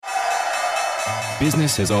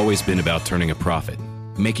Business has always been about turning a profit,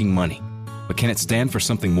 making money. But can it stand for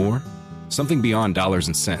something more? Something beyond dollars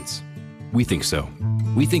and cents? We think so.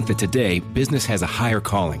 We think that today, business has a higher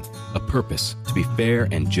calling, a purpose to be fair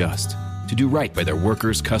and just, to do right by their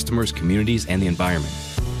workers, customers, communities, and the environment.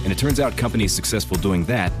 And it turns out companies successful doing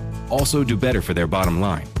that also do better for their bottom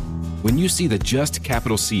line. When you see the Just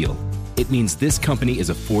Capital seal, it means this company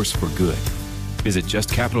is a force for good. Visit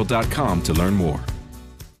justcapital.com to learn more.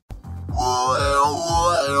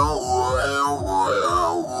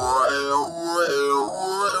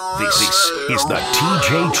 This is the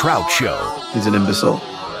TJ Trout Show. He's an imbecile.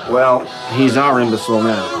 Well, he's our imbecile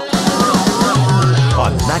now.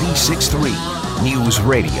 On 96.3 News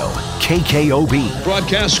Radio, KKOB.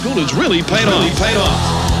 Broadcast school has really paid off.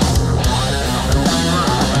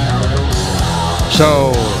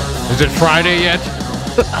 So, is it Friday yet?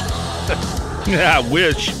 Yeah, I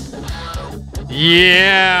wish.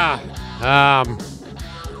 Yeah.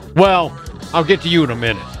 Well, I'll get to you in a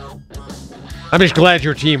minute. I'm just glad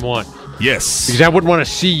your team won. Yes. Because I wouldn't want to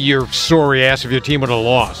see your sorry ass if your team would have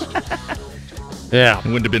lost. Yeah. It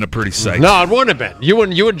wouldn't have been a pretty sight. No, it wouldn't have been. You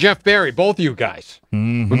and Jeff Barry, both of you guys.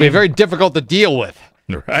 Mm-hmm. Would be very difficult to deal with.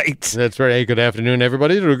 Right. That's right. Hey, good afternoon,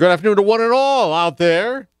 everybody. Good afternoon to one and all out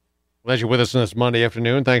there. Glad you're with us on this Monday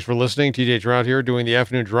afternoon. Thanks for listening. TJ Trout here doing the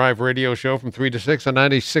Afternoon Drive radio show from 3 to 6 on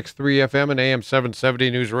 96.3 FM and AM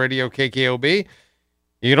 770 News Radio KKOB.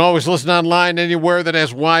 You can always listen online anywhere that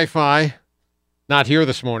has Wi-Fi. Not here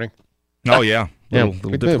this morning. Oh, yeah. We had a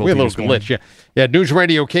little glitch. Yeah,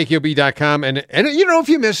 newsradiokkob.com. And you know, if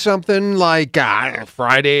you missed something like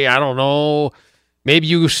Friday, I don't know, maybe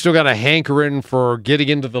you still got a hankering for getting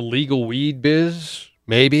into the legal weed biz,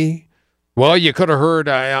 maybe. Well, you could have heard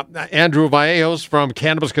Andrew Vallejos from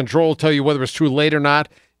Cannabis Control tell you whether it's too late or not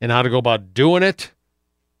and how to go about doing it.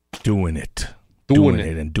 Doing it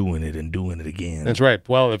and doing it again. That's right.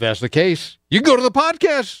 Well, if that's the case, you can go to the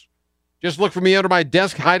podcast. Just look for me under my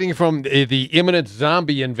desk hiding from the imminent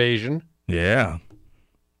zombie invasion. Yeah.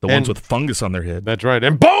 The ones with fungus on their head. That's right.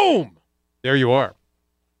 And boom! There you are.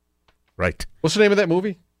 Right. What's the name of that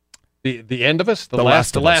movie? The End of Us? The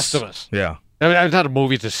Last of Us. Yeah. I mean, it's not a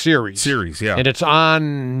movie, it's a series. Series, yeah. And it's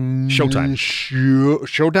on Showtime.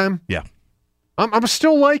 Showtime? Yeah. I'm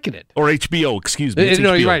still liking it. Or HBO, excuse me.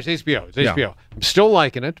 No, you're right. It's HBO. It's HBO. I'm still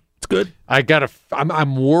liking it. It's good.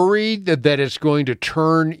 I'm worried that it's going to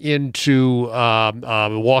turn into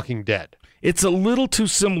Walking Dead. It's a little too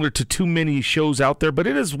similar to too many shows out there, but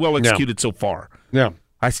it is well executed so far. Yeah.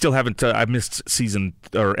 I still haven't. I missed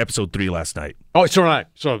episode 3 last night. Oh, so did I.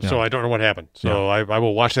 So I don't know what happened. So I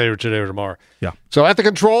will watch that either today or tomorrow. Yeah. So at the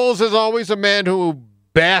controls, as always, a man who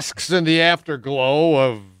basks in the afterglow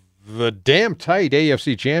of the damn tight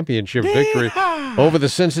AFC Championship victory over the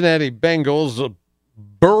Cincinnati Bengals.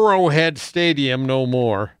 Burrowhead Stadium, no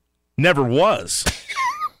more. Never was.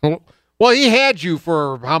 Well, he had you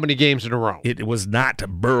for how many games in a row? It was not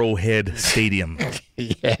Burrowhead Stadium.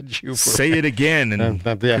 He had you for Say it again, and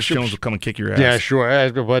Chris Jones will come and kick your ass. Yeah,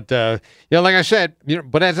 sure. But like I said,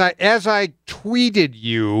 but as I tweeted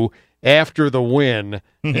you after the win,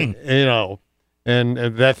 and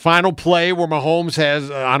that final play where Mahomes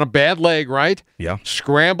has on a bad leg, right? Yeah.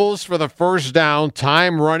 Scrambles for the first down,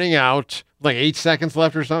 time running out. Like 8 seconds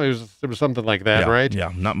left or something. It was something like that, right?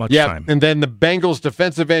 Yeah, not much time. And then the Bengals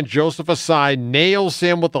defensive end, Joseph Asai, nails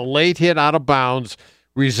him with a late hit out of bounds,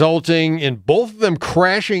 resulting in both of them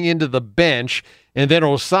crashing into the bench. And then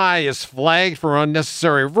Osai is flagged for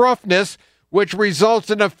unnecessary roughness, which results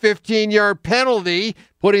in a 15-yard penalty,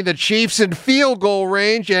 putting the Chiefs in field goal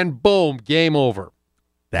range, and boom, game over.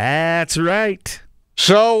 That's right.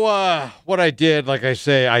 So what I did, like I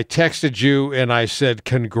say, I texted you and I said,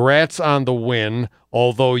 congrats on the win,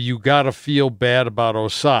 although you got to feel bad about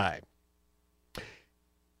Osai.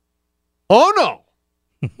 Oh,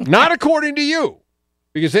 no. Not according to you.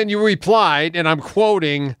 Because then you replied, and I'm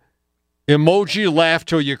quoting, emoji laugh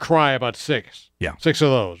till you cry about 6. Yeah. 6 of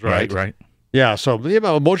those, right? Right. Yeah, so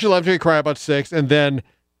emoji laugh till you cry about 6, and then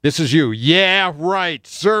this is you. Yeah, right.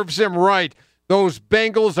 Serves him right. Those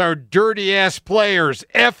Bengals are dirty-ass players.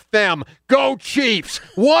 F them. Go Chiefs.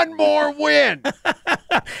 One more win.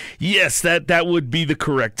 Yes, that would be the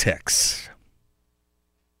correct text.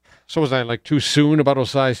 So was I too soon about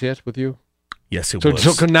Osai's hit with you? Yes, it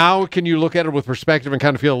was. So now can you look at it with perspective and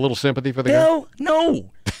kind of feel a little sympathy for the guy?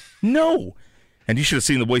 No. And you should have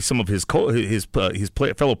seen the way some of his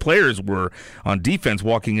fellow players were on defense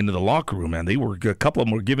walking into the locker room, man. A couple of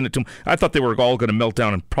them were giving it to him. I thought they were all going to melt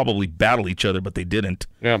down and probably battle each other, but they didn't.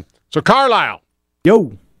 Yeah. So, Carlisle.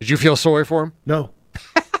 Yo. Did you feel sorry for him? No.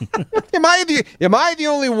 Am I the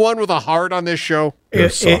only one with a heart on this show?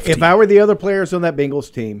 If I were the other players on that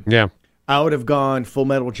Bengals team, Yeah. I would have gone Full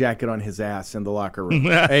Metal Jacket on his ass in the locker room.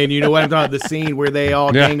 And you know what I'm talking about? The scene where they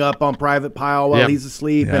all gang up on Private Pile while he's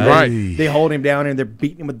asleep. And Right. they hold him down and they're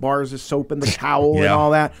beating him with bars of soap and the towel and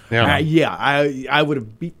all that. Yeah. I would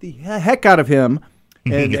have beat the heck out of him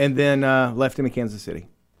and then left him in Kansas City.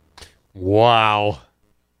 Wow.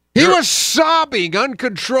 He was sobbing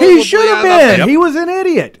uncontrollably. He should have been. He was an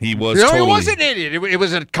idiot. He was No, totally. he was an idiot. It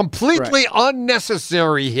was a completely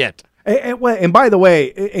unnecessary hit. And by the way,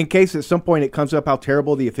 in case at some point it comes up how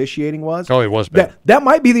terrible the officiating was. Oh, it was bad. That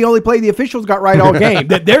might be the only play the officials got right all game.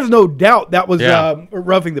 There's no doubt that was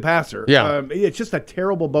roughing the passer. Yeah. It's just a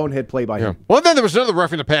terrible bonehead play by him. Well, then there was another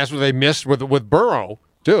roughing the pass where they missed with Burrow,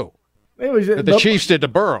 too. It was, That the Chiefs did to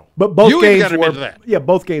Burrow. But both you games got were into that. Yeah,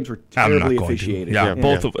 both games were I'm not terribly going to. officiated. Yeah,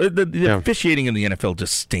 both of the officiating in the NFL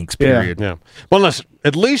just stinks. Period. Yeah. Well, listen.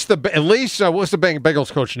 At least what's the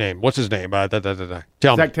Bengals coach name? What's his name? Tell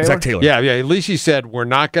me. Zach Taylor? Zach Taylor. Yeah. At least he said we're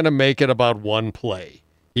not going to make it about one play.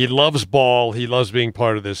 He loves ball. He loves being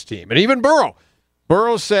part of this team. And even Burrow.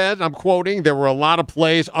 Burrow said, I'm quoting, there were a lot of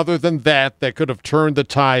plays other than that could have turned the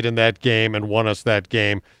tide in that game and won us that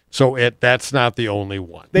game. So that's not the only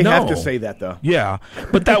one. They have to say that, though. Yeah,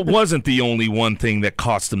 but that wasn't the only one thing that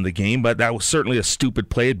cost them the game. But that was certainly a stupid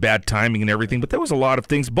play, bad timing, and everything. But there was a lot of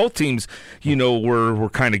things. Both teams, were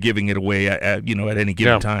kind of giving it away at any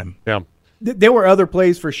given time. Yeah. There were other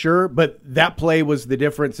plays for sure, but that play was the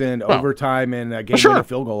difference in overtime and a game-winning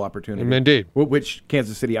field goal opportunity. Indeed. Which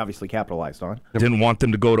Kansas City obviously capitalized on. Didn't want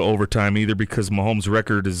them to go to overtime either because Mahomes'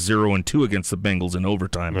 record is 0-2 against the Bengals in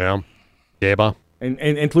overtime. Yeah. Deba. And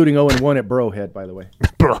including 0-1 at Burrowhead, by the way.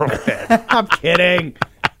 Burrowhead. I'm kidding.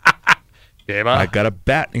 Deba. I got a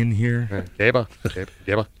bat in here. Deba.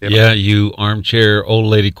 Yeah, you armchair old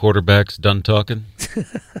lady quarterbacks done talking?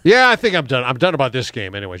 Yeah, I think I'm done. I'm done about this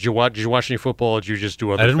game anyway. Did you watch any football or did you just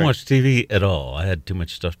do other I didn't things? watch TV at all. I had too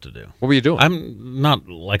much stuff to do. What were you doing? I'm not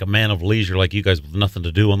like a man of leisure like you guys with nothing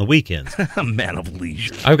to do on the weekends. A man of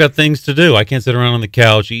leisure. I've got things to do. I can't sit around on the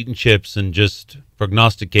couch eating chips and just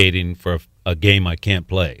prognosticating for a game I can't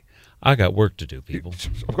play. I got work to do, people.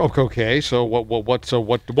 Okay, so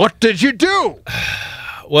what did you do?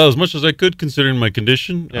 Well, as much as I could, considering my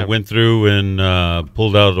condition, I went through and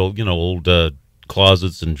pulled out old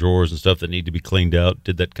closets and drawers and stuff that need to be cleaned out.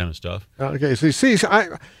 Did that kind of stuff. Okay, so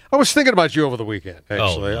I was thinking about you over the weekend.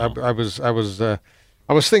 Actually, Oh, no.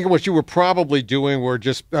 I was thinking what you were probably doing were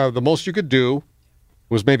just the most you could do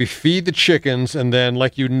was maybe feed the chickens and then,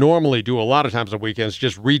 like you normally do a lot of times on weekends,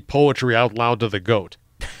 just read poetry out loud to the goat.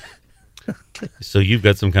 So you've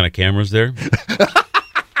got some kind of cameras there? Is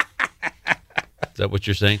that what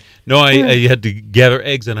you're saying? No, I had to gather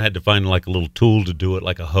eggs, and I had to find like a little tool to do it,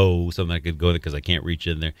 like a hoe, something I could go with because I can't reach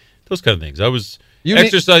in there. Those kind of things. I was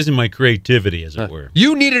exercising my creativity, as it were.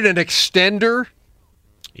 You needed an extender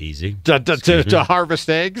Easy. to harvest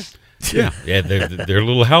eggs? Yeah, their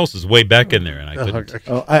little house is way back in there, and I couldn't.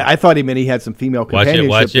 Oh, I thought he meant he had some female companionship.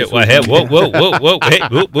 Watch it. Whoa. Hey,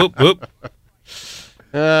 whoop.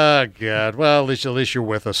 Oh, God. Well, at least you're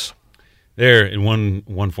with us. There, in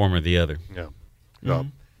one form or the other. Yeah.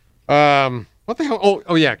 What the hell?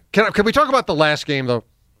 Oh yeah. Can we talk about the last game, though?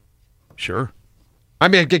 Sure. I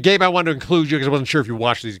mean, Gabe, I wanted to include you because I wasn't sure if you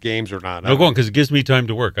watched these games or not. No, go on, because it gives me time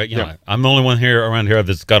to work. I'm the only one around here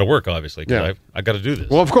that's got to work, obviously, because I got to do this.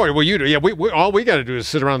 Well, of course. Well, you do. Yeah, we all we got to do is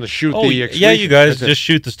sit around and shoot you guys just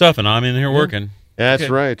shoot the stuff, and I'm in here working. That's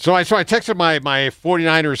right. So I texted my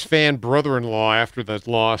 49ers fan brother-in-law after that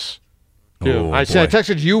loss. Too. I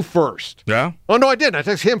texted you first. Yeah? Oh, no, I didn't. I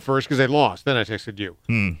texted him first because they lost. Then I texted you.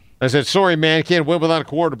 I said, sorry, man, can't win without a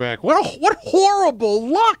quarterback. What horrible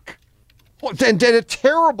luck. And a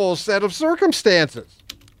terrible set of circumstances.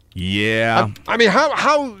 Yeah. I mean,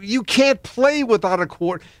 how you can't play without a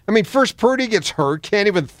quarter. I mean, first Purdy gets hurt, can't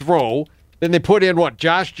even throw. Then they put in,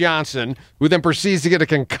 Josh Johnson, who then proceeds to get a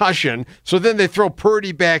concussion. So then they throw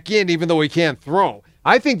Purdy back in, even though he can't throw.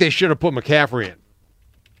 I think they should have put McCaffrey in.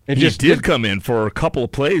 And he did come in for a couple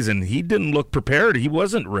of plays, and he didn't look prepared. He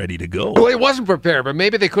wasn't ready to go. Well, he wasn't prepared, but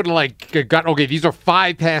maybe they could have got, okay, these are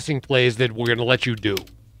 5 passing plays that we're going to let you do.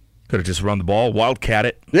 Could have just run the ball, wildcat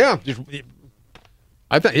it. Yeah.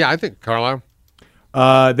 I think, Carlisle.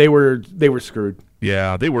 They were screwed.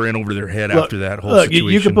 Yeah, they were in over their head after that whole situation.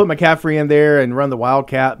 You can put McCaffrey in there and run the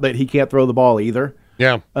wildcat, but he can't throw the ball either.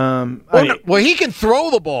 Yeah. He can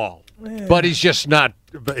throw the ball, but he's just not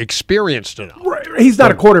experienced enough. Right. He's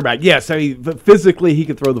not a quarterback. Yes, but physically he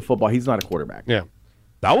can throw the football. He's not a quarterback. Yeah.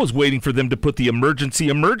 I was waiting for them to put the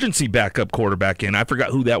emergency backup quarterback in. I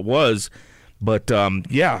forgot who that was, But,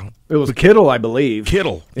 yeah. It was Kittle, I believe.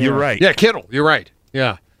 Kittle. Yeah. You're right. Yeah, Kittle. You're right.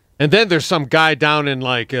 Yeah. And then there's some guy down in,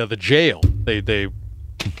 like, the jail. They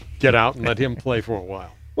get out and let him play for a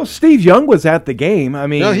while. Well, Steve Young was at the game. I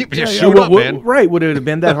mean, he suit up, man. Right. Would it have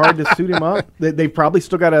been that hard to suit him up? They probably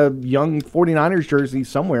still got a young 49ers jersey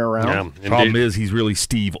somewhere around. Yeah, problem is he's really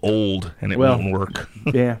Steve old, and it won't work.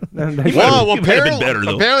 Yeah. Well, apparently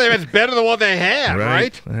it's better than what they had,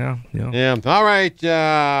 right? Yeah. All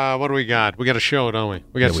right. What do we got? We got a show, don't we?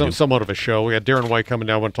 We got somewhat of a show. We got Darren White coming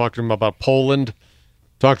down. I want to talk to him about Poland.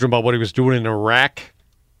 Talk to him about what he was doing in Iraq.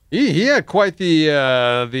 He had quite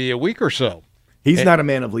the week or so. He's not a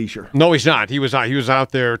man of leisure. No, he's not. He was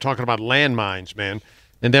out there talking about landmines, man.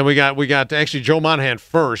 And then we got actually Joe Monahan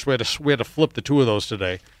first. We had to flip the two of those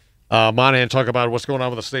today. Monahan talk about what's going on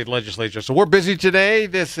with the state legislature. So we're busy today.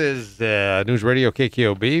 This is News Radio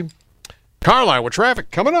KKOB. Carlisle with traffic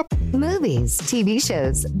coming up. Movies, TV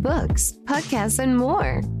shows, books, podcasts, and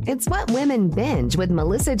more. It's What Women Binge with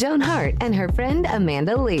Melissa Joan Hart and her friend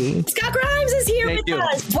Amanda Lee. Scott Grimes is here with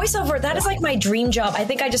us. Voiceover, that is like my dream job. I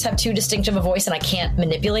think I just have too distinct of a voice and I can't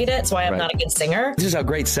manipulate it. That's why I'm not a good singer. This is how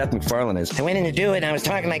great Seth MacFarlane is. I went in to do it and I was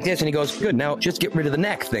talking like this and he goes, good, now just get rid of the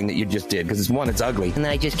neck thing that you just did because it's ugly. And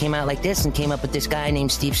then I just came out like this and came up with this guy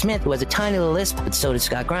named Steve Smith who has a tiny little lisp, but so did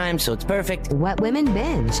Scott Grimes, so it's perfect. What Women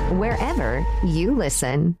Binge, wherever you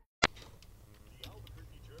listen.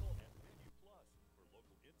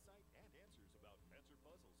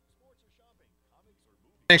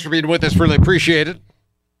 Thanks for being with us. Really appreciate it.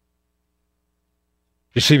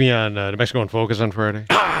 You see me on New Mexico in Focus on Friday?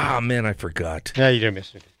 Ah, man, I forgot. Yeah, you didn't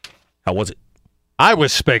miss it. How was it? I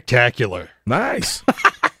was spectacular. Nice.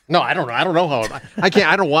 No, I don't know. I don't know how. I can't.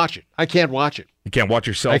 I don't watch it. I can't watch it. You can't watch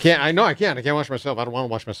yourself? I can't. I know I can't. I can't watch myself. I don't want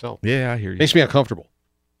to watch myself. Yeah, I hear you. Makes me uncomfortable.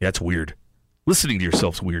 Yeah, it's weird. Listening to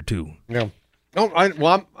yourself's weird too. Yeah. No,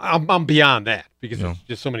 I'm beyond that because it's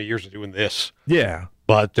just so many years of doing this. Yeah.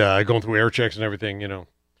 But going through air checks and everything,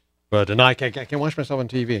 But no, I can't watch myself on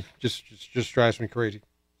TV. Just drives me crazy.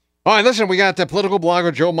 All right, listen, we got political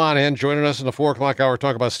blogger Joe Monahan joining us in the 4 o'clock hour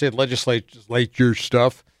talking about state legislature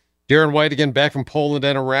stuff. Darren White, again, back from Poland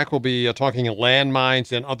and Iraq. We'll be talking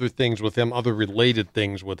landmines and other things with him, other related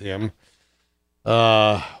things with him.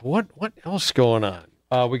 What else going on?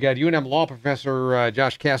 We got UNM law professor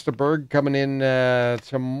Josh Kastenberg coming in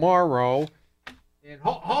tomorrow. And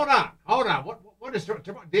hold on. What is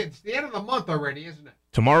it's the end of the month already, isn't it?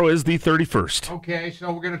 Tomorrow is the 31st. Okay,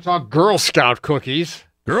 so we're going to talk Girl Scout cookies.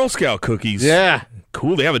 Girl Scout cookies. Yeah.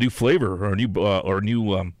 Cool. They have a new flavor or a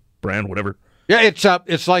new brand, whatever. Yeah,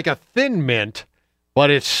 it's like a Thin Mint, but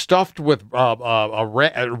it's stuffed with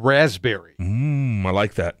a raspberry. I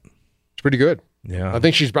like that. It's pretty good. Yeah. I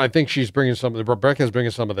think she's bringing some. Rebecca's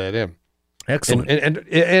bringing some of that in. Excellent. And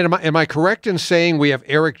am I correct in saying we have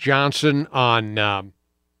Eric Johnson on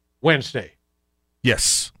Wednesday?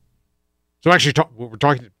 Yes. So actually, we're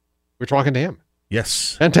talking to him.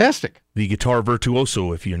 Yes. Fantastic. The guitar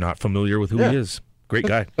virtuoso, if you're not familiar with who he is. Great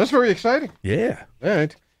guy. That's very exciting. Yeah. All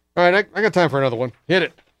right. I got time for another one. Hit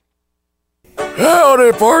it.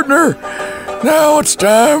 Howdy, partner. Now it's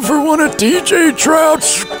time for one of TJ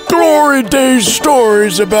Trout's glory days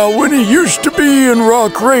stories about when he used to be in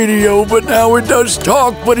rock radio, but now he does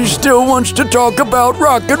talk, but he still wants to talk about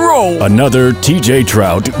rock and roll. Another TJ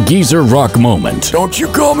Trout Geezer Rock moment. Don't you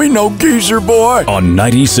call me no geezer, boy. On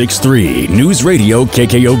 96.3 News Radio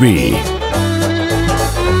KKOB.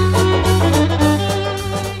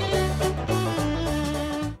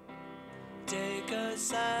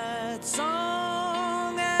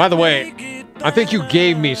 By the way, I think you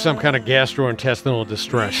gave me some kind of gastrointestinal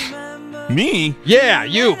distress. Me? Yeah,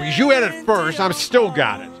 you, because you had it first. I've still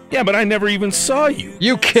got it. Yeah, but I never even saw you.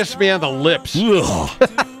 You kissed me on the lips. Ugh.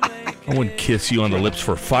 I wouldn't kiss you on the lips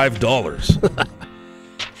for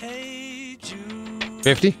 $5.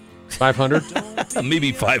 50? 500?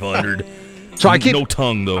 Maybe 500. So I keep no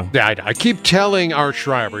tongue though. Yeah, I keep telling Art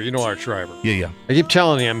Schreiber. You know Art Schreiber. Yeah. I keep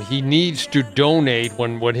telling him he needs to donate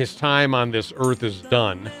when his time on this earth is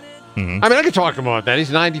done. Mm-hmm. I mean, I could talk to him about that.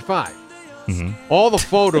 He's 95. Mm-hmm. All the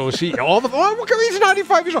photos he's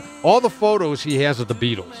 95 years old. All the photos he has of the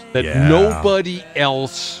Beatles that nobody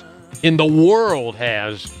else in the world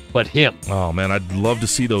has but him. Oh man, I'd love to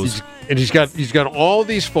see those. He's got all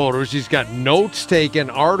these photos. He's got notes taken,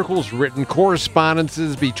 articles written,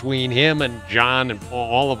 correspondences between him and John and Paul,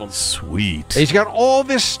 all of them. Sweet. He's got all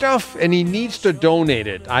this stuff, and he needs to donate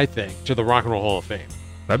it, I think, to the Rock and Roll Hall of Fame.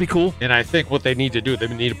 That'd be cool. And I think what they need to do, they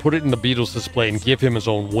need to put it in the Beatles display and give him his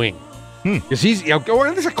own wing. Because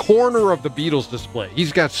there's a corner of the Beatles display.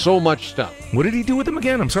 He's got so much stuff. What did he do with them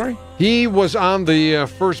again? I'm sorry. He was on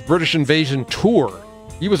the first British Invasion tour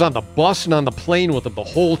He was on the bus and on the plane with them the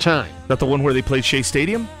whole time. Is that the one where they played Shea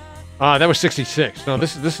Stadium? That was 66. No,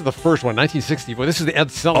 this is the first one, 1964. This is the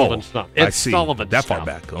Ed Sullivan stuff. Ed Sullivan that stuff. far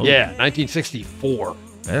back. Oh. Yeah, 1964.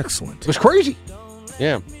 Excellent. It was crazy.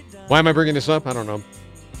 Yeah. Why am I bringing this up? I don't know.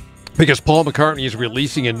 Because Paul McCartney is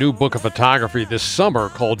releasing a new book of photography this summer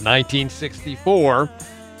called 1964,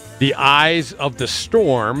 The Eyes of the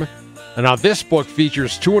Storm. And now this book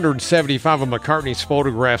features 275 of McCartney's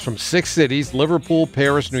photographs from 6 cities, Liverpool,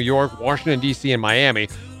 Paris, New York, Washington, D.C., and Miami,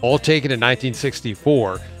 all taken in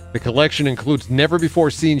 1964. The collection includes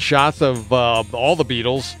never-before-seen shots of all the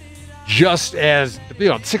Beatles, just as,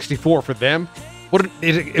 64 for them.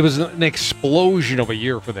 It was an explosion of a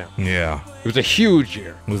year for them. Yeah. It was a huge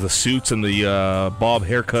year. It was the suits and the bob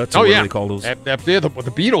haircuts. Oh, what yeah. do they call those? The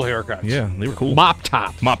Beatle haircuts. Yeah, they were cool. Mop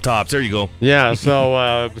tops. Mop tops. There you go. Yeah,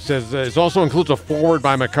 so it says it also includes a foreword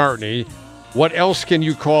by McCartney. What else can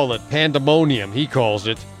you call it? Pandemonium, he calls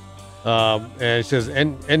it. And it says,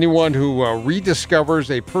 anyone who rediscovers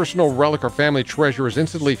a personal relic or family treasure is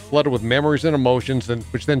instantly flooded with memories and emotions,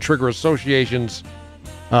 which then trigger associations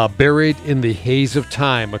buried in the haze of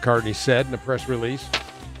time, McCartney said in a press release.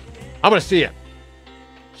 I'm going to see it.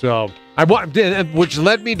 So, which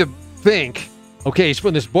led me to think, okay, he's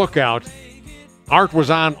putting this book out. Art was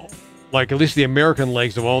on, like, at least the American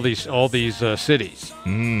legs of all these cities.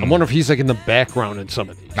 I wonder if he's, like, in the background in some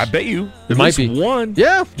of these. I bet you. It might be one.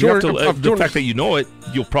 Yeah. The fact that you know it,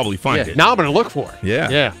 you'll probably find it. Now I'm going to look for it. Yeah.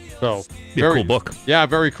 Yeah. So, be a cool book. Yeah,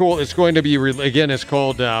 very cool. It's going to be, again, it's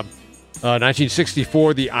called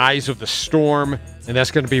 1964, The Eyes of the Storm, and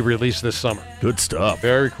that's going to be released this summer. Good stuff.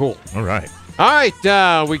 Very cool. All right. All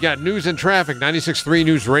right, we got news and traffic, 96.3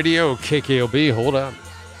 News Radio, KKOB. Hold on.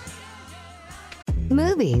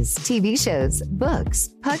 Movies, TV shows, books,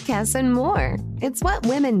 podcasts, and more. It's What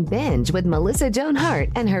Women Binge with Melissa Joan Hart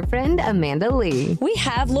and her friend Amanda Lee. We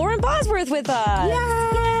have Lauren Bosworth with us.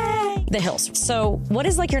 Yay! The Hills. So what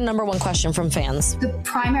is like your number one question from fans? The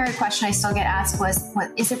primary question I still get asked was,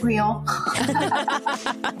 "What is it real?"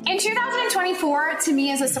 In 2024, to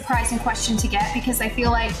me, is a surprising question to get because I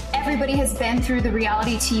feel like everybody has been through the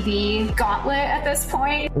reality TV gauntlet at this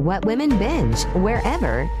point. What Women Binge,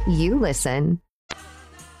 wherever you listen.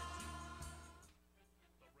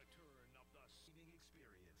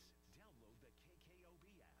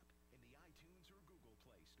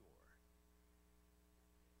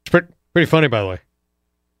 Pretty funny, by the way.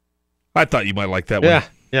 I thought you might like that one.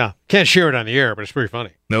 Yeah. Can't share it on the air, but it's pretty funny.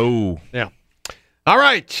 No. Yeah. All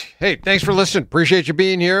right. Hey, thanks for listening. Appreciate you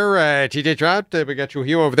being here. TJ Trout, we got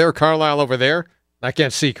you over there. Carlisle over there. I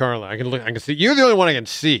can't see Carlisle. I can see. You're the only one I can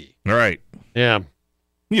see. All right. Yeah.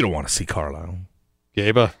 You don't want to see Carlisle.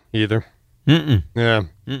 Gabe either. Mm-mm. Yeah.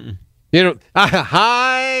 Mm-mm. You know,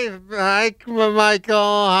 hi,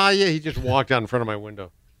 Michael. Hi. Yeah, he just walked out in front of my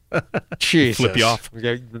window. Jesus. Flip you off.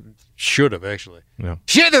 Yeah, should have actually. Yeah.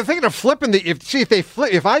 See, they're thinking of flipping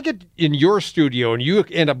if I get in your studio and you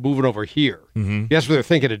end up moving over here, that's what they're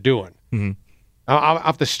thinking of doing. Mm-hmm. I'll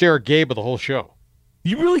have to stare at Gabe the whole show.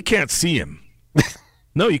 You really can't see him.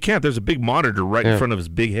 No, you can't. There's a big monitor right in front of his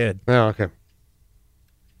big head. Oh, okay.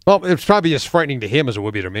 Well, it's probably as frightening to him as it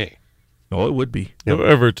would be to me. Oh, it would be. Have I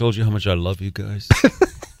ever told you how much I love you guys?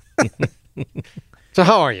 So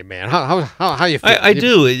how are you, man? How you feel? I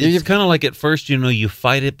do. It's kind of like at first, you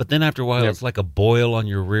fight it, but then after a while, it's like a boil on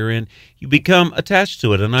your rear end. You become attached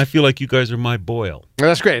to it, and I feel like you guys are my boil. Well,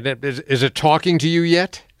 that's great. Is it talking to you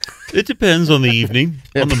yet? It depends on the evening,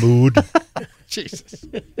 on the mood. Jesus.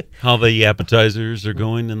 How the appetizers are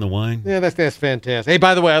going in the wine. Yeah, that's fantastic. Hey,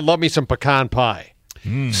 by the way, I love me some pecan pie.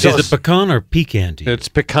 So is it pecan or pecan to you? It's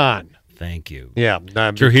pecan. Thank you. Yeah.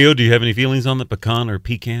 Trujillo, do you have any feelings on the pecan or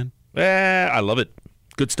pecan? I love it.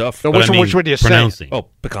 Good stuff. So which one do you say? Oh,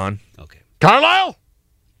 pecan. Okay. Carlisle?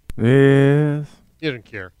 Yes. You didn't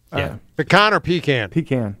care. Yeah. Pecan or pecan?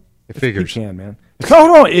 Pecan. It figures. Pecan, man.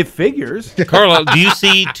 No, it figures. Carlisle, do you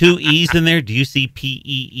see two E's in there? Do you see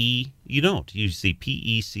P-E-E? You don't. You see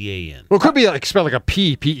P-E-C-A-N. Well, it could be like spelled like a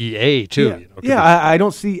P, P-E-A, too. Yeah, I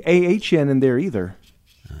don't see A-H-N in there either.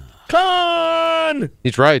 Pecan!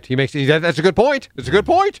 He's right. That's a good point. It's a good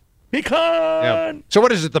point. Pecan! Yeah. So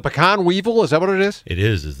what is it, the pecan weevil? Is that what it is? It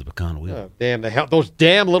is the pecan weevil. Oh, damn, those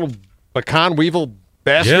damn little pecan weevil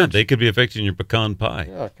bastards. Yeah, they could be affecting your pecan pie.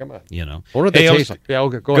 Oh, come on. What do they taste like? Yeah,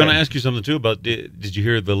 okay, go ahead. I'm going to ask you something, too, about, did you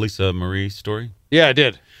hear the Lisa Marie story? Yeah, I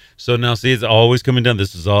did. So now, see, it's always coming down.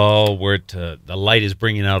 This is all where the light is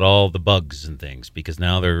bringing out all the bugs and things because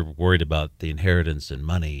now they're worried about the inheritance and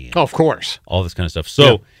money. And of course. All this kind of stuff.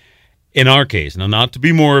 So, in our case, now not to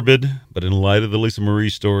be morbid, but in light of the Lisa Marie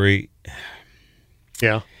story,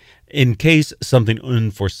 In case something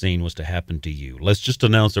unforeseen was to happen to you, let's just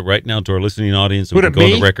announce it right now to our listening audience so we can go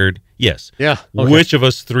on the record. Yes. Yeah. Okay. Which of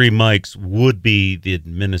us three Mikes would be the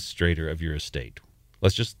administrator of your estate?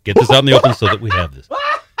 Let's just get this out in the open so that we have this.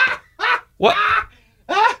 What?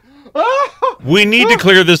 We need to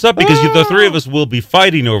clear this up because the three of us will be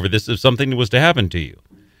fighting over this if something was to happen to you.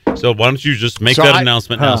 So why don't you just make that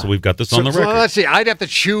announcement now so we've got this on the record? So let's see. I'd have to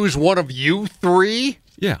choose one of you three?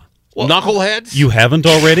 Yeah. Well, knuckleheads? You haven't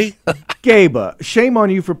already? Gabe, shame on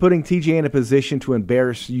you for putting TJ in a position to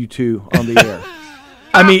embarrass you two on the air.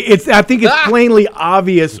 I mean, I think it's plainly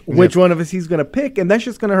obvious which one of us he's going to pick, and that's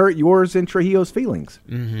just going to hurt yours and Trujillo's feelings.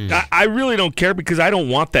 Mm-hmm. I really don't care because I don't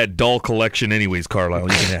want that doll collection anyways, Carlisle.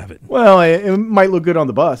 You can have it. Well, it might look good on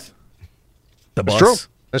the bus. The bus? That's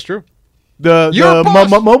true. That's true.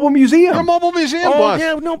 The mobile museum. Your mobile museum bus.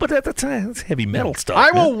 Yeah, no, but that's heavy metal stuff. I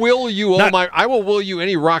will will you I will will you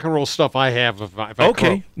any rock and roll stuff I have if I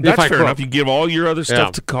okay, that's fair enough. You give all your other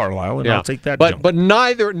stuff to Carlisle, and I'll take that. But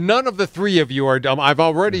none of the three of you are dumb. I've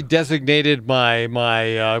already designated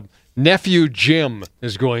my nephew Jim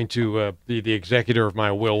is going to be the executor of my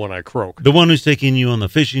will when I croak. The one who's taking you on the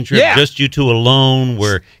fishing trip, just you two alone,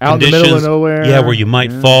 where out conditions, in the middle of nowhere. Yeah, where you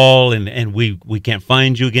might fall and we can't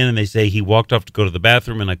find you again, and they say he walked off to go to the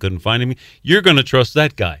bathroom and I couldn't find him. You're going to trust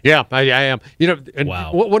that guy. Yeah, I am.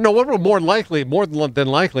 Wow. What would more than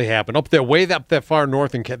likely happen up there, way up that far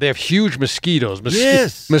north, and they have huge mosquitoes.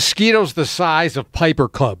 Yes, mosquitoes the size of Piper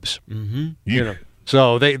cubs. Mm-hmm.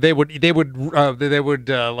 So they would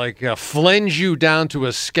flange you down to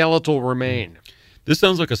a skeletal remain. This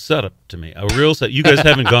sounds like a setup to me. A real set. You guys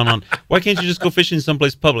haven't gone on. Why can't you just go fishing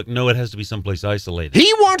someplace public? No, it has to be someplace isolated.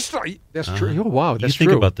 He wants to. That's true. Oh, wow, that's true.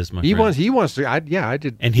 You think about this, my friend. He wants to. I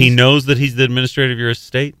did. And he knows that he's the administrator of your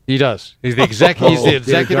estate? He does. He's the executive. He's the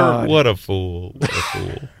executor. What a fool. What a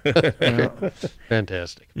fool.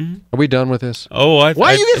 Fantastic. Mm-hmm. Are we done with this? Oh,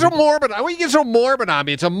 why you get so morbid? Why you get so morbid on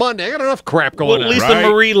me? It's a Monday. I got enough crap going on. At least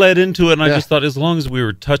Marie led into it, and I just thought as long as we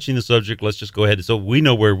were touching the subject, let's just go ahead. So we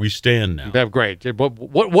know where we stand now. That's great.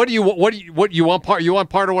 What do you want? You want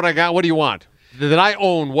part of what I got? What do you want? That I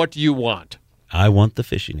own. What do you want? I want the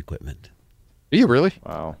fishing equipment. Do you really?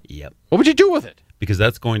 Wow. Yep. What would you do with it? Because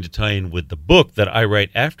that's going to tie in with the book that I write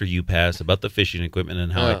after you pass about the fishing equipment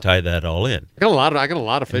and how I tie that all in. I got a lot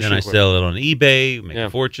of fishing. And then I sell it on eBay, make a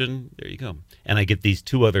fortune. There you go. And I get these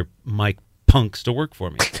two other Mike punks to work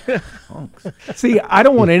for me. See, I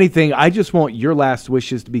don't want anything. I just want your last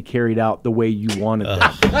wishes to be carried out the way you wanted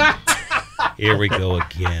them. Here we go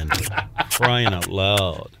again. Crying out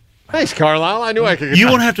loud. Thanks, Carlisle. I knew I could. You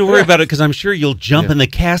won't have to worry about it because I'm sure you'll jump in the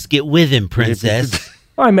casket with him, Princess.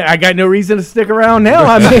 I got no reason to stick around now.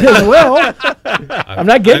 I may as well. I'm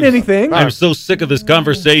not getting anything. I'm so sick of this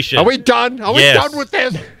conversation. Are we done? Are we done with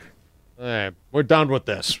this? All right, we're done with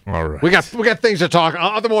this. All right. We got things to talk.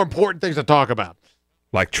 Other more important things to talk about.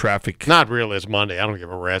 Like traffic. Not really. It's Monday. I don't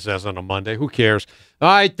give a rat's ass on a Monday. Who cares? All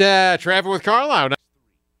right, traffic with Carlisle.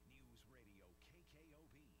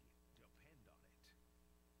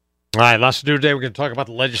 All right, lots to do today. We're going to talk about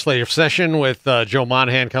the legislative session with Joe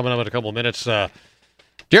Monahan coming up in a couple of minutes.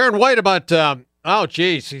 Darren White about,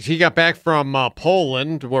 he got back from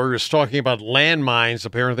Poland where he was talking about landmines,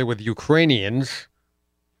 apparently, with Ukrainians.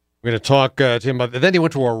 We're going to talk to him about that. Then he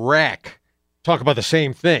went to Iraq, talk about the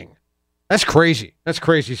same thing. That's crazy. That's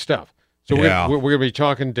crazy stuff. So we're going to be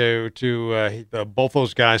talking to both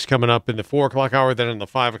those guys coming up in the 4 o'clock hour, then in the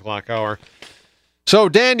 5 o'clock hour. So,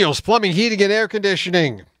 Daniels, plumbing, heating, and air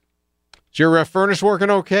conditioning. Is your furnace working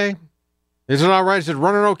okay? Is it all right? Is it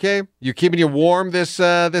running okay? You keeping you warm this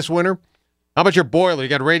winter? How about your boiler? You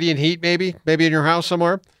got radiant heat maybe in your house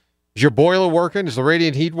somewhere? Is your boiler working? Is the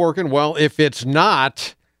radiant heat working? Well, if it's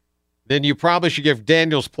not, then you probably should give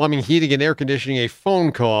Daniels Plumbing, Heating, and Air Conditioning a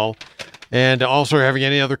phone call. And also having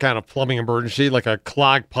any other kind of plumbing emergency, like a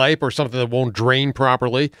clogged pipe or something that won't drain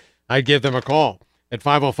properly, I'd give them a call at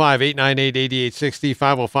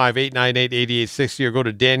 505-898-8860, 505-898-8860, or go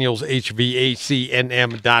to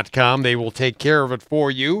danielshvacnm.com. They will take care of it for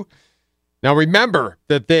you. Now, remember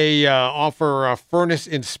that they offer furnace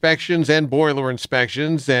inspections and boiler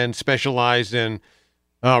inspections and specialize in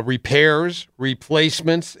repairs,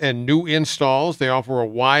 replacements, and new installs. They offer a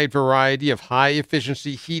wide variety of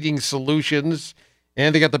high-efficiency heating solutions,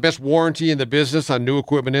 and they got the best warranty in the business on new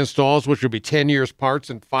equipment installs, which will be 10 years parts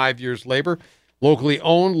and 5 years labor. Locally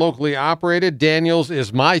owned, locally operated. Daniels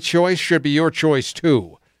is my choice, should be your choice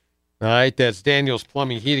too. All right, that's Daniels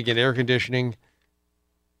Plumbing, Heating, and Air Conditioning.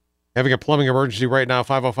 Having a plumbing emergency right now,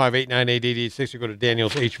 505-898-8860. Go to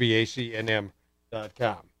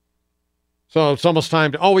danielshvacnm.com. So it's almost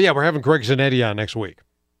time to, we're having Greg Zanetti on next week.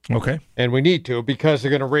 Okay. And we need to because they're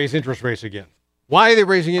going to raise interest rates again. Why are they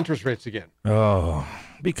raising interest rates again? Oh,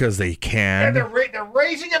 because they can. Yeah, they're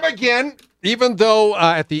raising them again, even though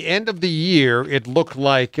at the end of the year, it looked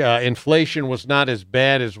like inflation was not as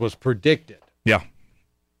bad as was predicted. Yeah.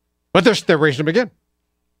 But they're raising them again.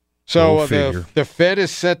 So the Fed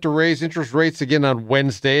is set to raise interest rates again on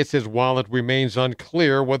Wednesday. It says while it remains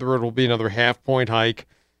unclear whether it will be another half-point hike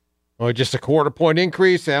or just a quarter-point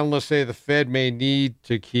increase, analysts say the Fed may need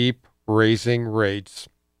to keep raising rates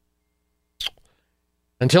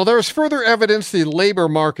until there is further evidence the labor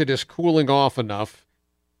market is cooling off enough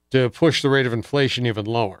to push the rate of inflation even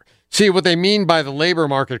lower. See, what they mean by the labor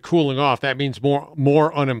market cooling off, that means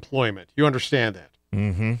more unemployment. You understand that?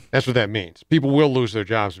 Mm-hmm. That's what that means. People will lose their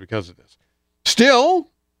jobs because of this. Still,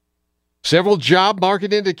 several job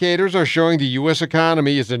market indicators are showing the U.S.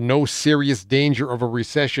 economy is in no serious danger of a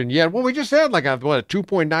recession yet. Well, we just had a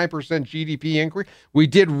 2.9% GDP increase. We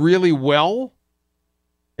did really well,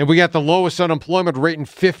 and we got the lowest unemployment rate in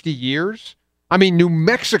 50 years. I mean, New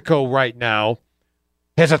Mexico right now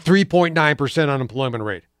has a 3.9% unemployment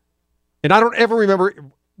rate. And I don't ever remember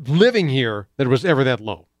living here that it was ever that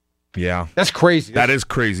low. Yeah. That's crazy. That is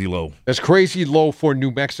crazy low. That's crazy low for New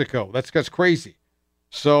Mexico. That's crazy.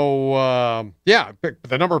 So,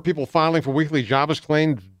 the number of people filing for weekly jobless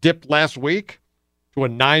claims dipped last week to a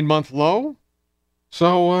 9-month low.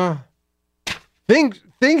 So, things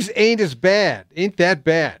ain't that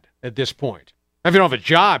bad at this point. If you don't have a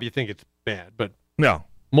job, you think it's bad, but no,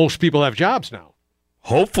 most people have jobs now.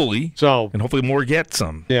 Hopefully. And hopefully more get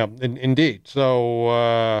some. Yeah, indeed.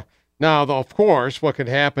 So, now, though, of course, what could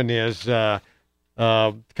happen is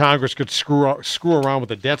Congress could screw around with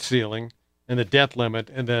the debt ceiling and the debt limit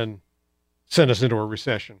and then send us into a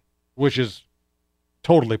recession, which is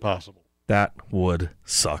totally possible. That would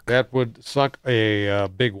suck. That would suck a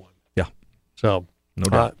big one. Yeah. So, no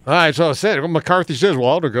doubt. All right, so I said, McCarthy says, well,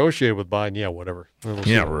 I'll negotiate with Biden. Yeah, whatever.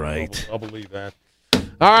 Right. I'll believe that.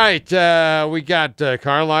 All right, we got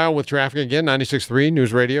Carlisle with traffic again, 96.3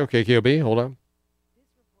 News Radio, KKOB. Hold on.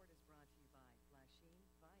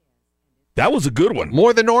 That was a good one.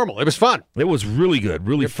 More than normal. It was fun. It was really good,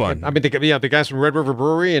 really fun. I mean, the guys from Red River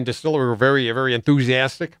Brewery and Distillery were very, very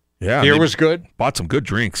enthusiastic. Yeah. Beer was good. Bought some good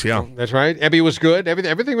drinks, yeah. That's right. Ebby was good.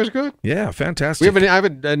 Everything was good. Yeah, fantastic. We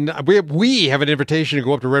have an invitation to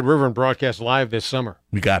go up to Red River and broadcast live this summer.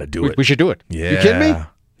 We got to do it. We should do it. Yeah. You kidding me?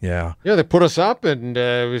 Yeah. Yeah, they put us up, and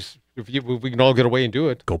we can all get away and do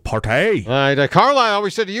it. Go partay. All right. Carlisle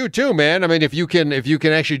always said to you, too, man. I mean, if you can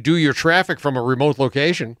actually do your traffic from a remote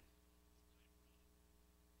location.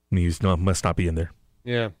 He must not be in there.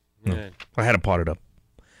 Yeah. No. Yeah. I had him potted up.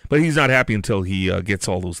 But he's not happy until he gets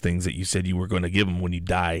all those things that you said you were going to give him when you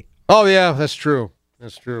die. Oh, yeah, that's true.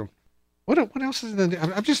 That's true. What else is in the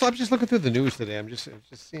I'm just looking through the news today. I'm just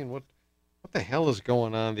seeing what the hell is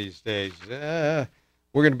going on these days. We're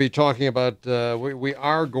going to be talking about we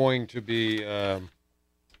are going to be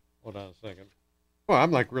hold on a second. Oh,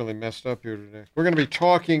 I'm really messed up here today. We're going to be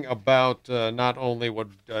talking about not only what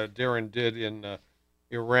Darren did in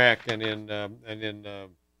Iraq and in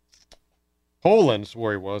Poland,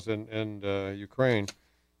 where he was, and Ukraine,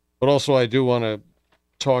 but also I do want to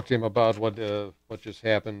talk to him about what just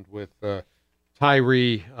happened with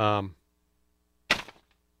Tyree.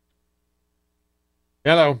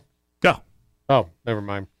 Hello. Yeah. Oh, never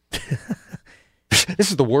mind.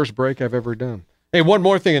 This is the worst break I've ever done. Hey, one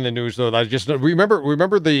more thing in the news though. I just remember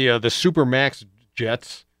the Supermax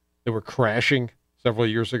jets that were crashing several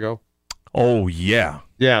years ago. Oh, yeah.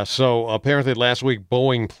 Yeah, so apparently last week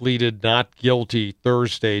Boeing pleaded not guilty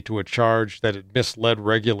Thursday to a charge that it misled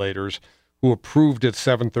regulators who approved its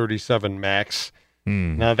 737 MAX.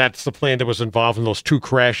 Now, that's the plane that was involved in those two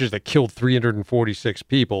crashes that killed 346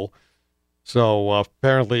 people. So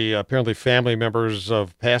apparently family members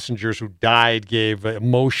of passengers who died gave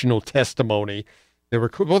emotional testimony. They're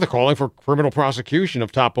calling for criminal prosecution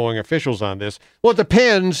of top Boeing officials on this. Well, it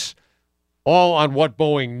depends all on what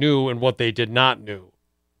Boeing knew and what they did not know.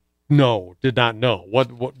 Did not know. What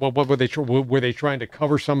were they? Were they trying to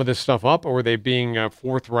cover some of this stuff up, or were they being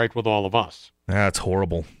forthright with all of us? That's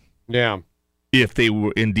horrible. Yeah. If they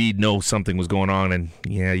were indeed know something was going on, and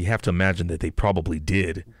yeah, you have to imagine that they probably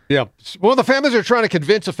did. Yeah. Well, the families are trying to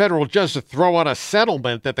convince a federal judge to throw out a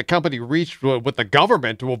settlement that the company reached with the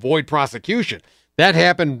government to avoid prosecution. That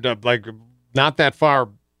happened not that far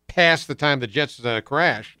past the time the jets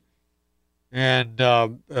crashed. And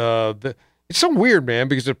it's so weird, man,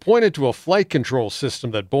 because it pointed to a flight control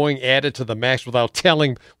system that Boeing added to the MAX without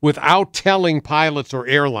telling pilots or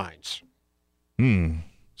airlines.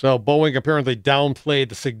 So Boeing apparently downplayed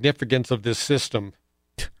the significance of this system.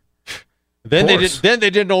 Then they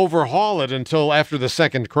didn't overhaul it until after the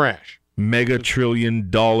second crash. Mega $1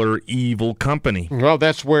 trillion evil company. Well,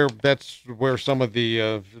 that's where some of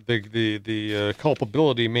the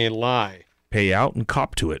culpability may lie. Pay out and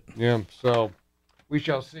cop to it. Yeah. So we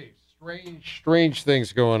shall see. Strange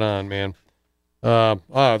things going on, man.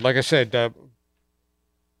 Like I said,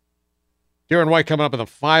 Darren White coming up in the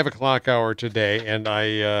 5 o'clock hour today, and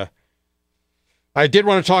I did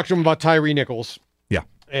want to talk to him about Tyree Nichols. Yeah.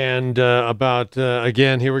 And about,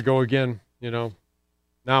 again, here we go again,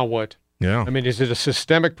 now what? Yeah. I mean, is it a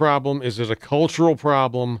systemic problem? Is it a cultural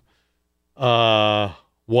problem? What?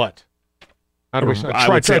 How do we say? I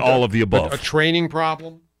would say all of the above. A training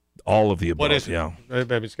problem? All of the above, What is it? yeah.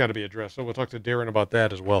 It's got to be addressed. So we'll talk to Darren about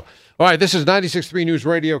that as well. All right, this is 96.3 News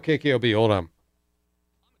Radio, KKOB. Hold on.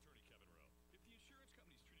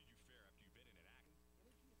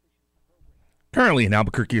 Currently in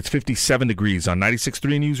Albuquerque, it's 57 degrees on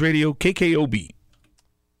 96.3 News Radio, KKOB.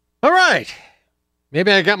 All right. Maybe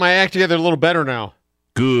I got my act together a little better now.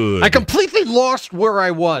 Good. I completely lost where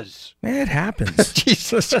I was. It happens.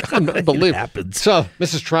 Jesus, unbelievable. It happens. So,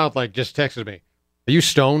 Mrs. Trout just texted me. Are you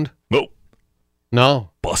stoned?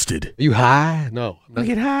 No. Busted. Are you high? No. You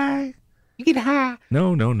get high. You get high.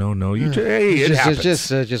 No. It happens.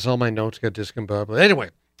 Just all my notes got discombobulated.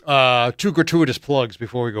 Anyway, 2 gratuitous plugs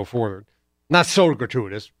before we go forward. Not so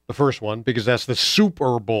gratuitous, the first one, because that's the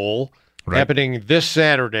Super Bowl happening this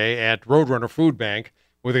Saturday at Roadrunner Food Bank,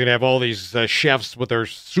 where they're going to have all these chefs with their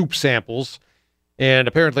soup samples. And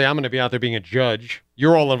apparently I'm going to be out there being a judge.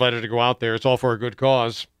 You're all invited to go out there. It's all for a good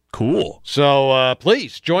cause. Cool. So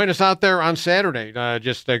please join us out there on Saturday.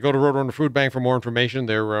 Just go to Roadrunner Food Bank for more information,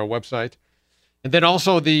 their website. And then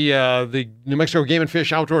also the New Mexico Game and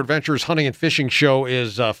Fish Outdoor Adventures Hunting and Fishing Show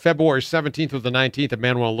is February 17th through the 19th at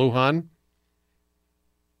Manuel Lujan.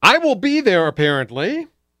 I will be there, apparently,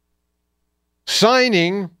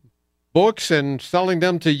 signing books and selling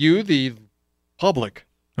them to you, the public.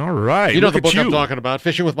 All right. You know the book I'm talking about,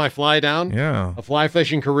 Fishing with My Fly Down? Yeah. A Fly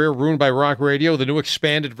Fishing Career Ruined by Rock Radio, the new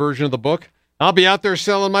expanded version of the book. I'll be out there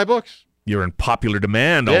selling my books. You're in popular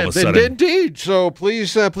demand all of a sudden. Indeed. So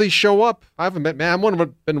please show up. I haven't been one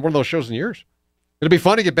of those shows in years. It'll be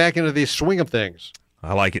fun to get back into the swing of things.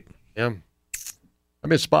 I like it. Yeah. I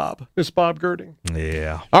miss Bob Girding.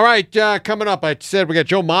 Yeah. All right, coming up, I said we got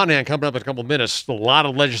Joe Monahan coming up in a couple of minutes. A lot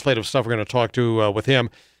of legislative stuff we're going to talk to with him.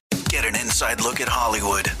 Get an inside look at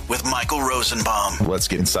Hollywood with Michael Rosenbaum. Let's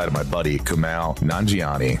get inside of my buddy, Kumail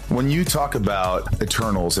Nanjiani. When you talk about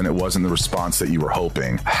Eternals and it wasn't the response that you were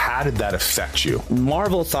hoping, how did that affect you?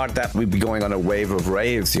 Marvel thought that we'd be going on a wave of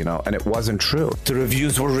raves, and it wasn't true. The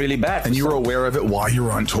reviews were really bad. And you were aware of it while you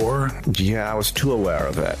were on tour? Yeah, I was too aware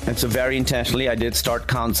of it. And so very intentionally, I did start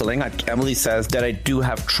counseling. Emily says that I do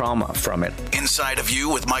have trauma from it. Inside of You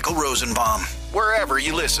with Michael Rosenbaum, wherever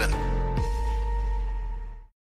you listen.